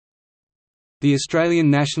The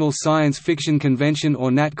Australian National Science Fiction Convention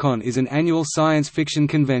or NatCon is an annual science fiction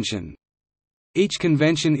convention. Each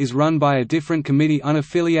convention is run by a different committee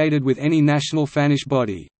unaffiliated with any national fanish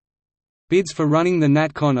body. Bids for running the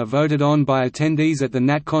NatCon are voted on by attendees at the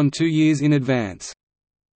NatCon 2 years in advance.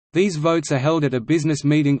 These votes are held at a business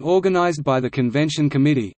meeting organised by the convention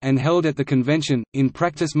committee, and held at the convention. In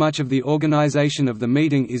practice, much of the organisation of the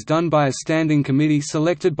meeting is done by a standing committee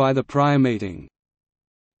selected by the prior meeting.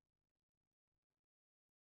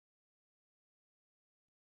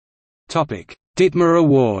 Ditmar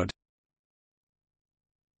Award.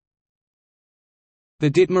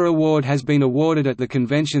 The Ditmar Award has been awarded at the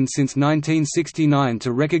convention since 1969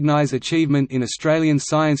 to recognise achievement in Australian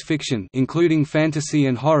science fiction, including fantasy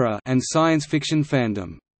and horror, and science fiction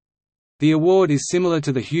fandom. The award is similar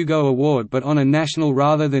to the Hugo Award but on a national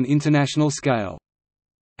rather than international scale.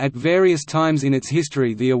 At various times in its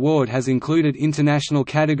history the award has included international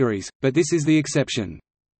categories, but this is the exception.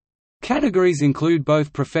 Categories include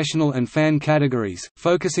both professional and fan categories,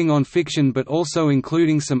 focusing on fiction but also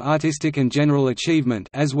including some artistic and general achievement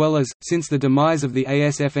as well as, since the demise of the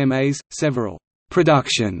ASFMAs, several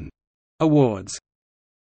 «production» awards.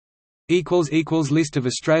 List of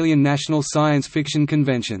Australian national science fiction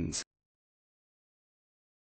conventions.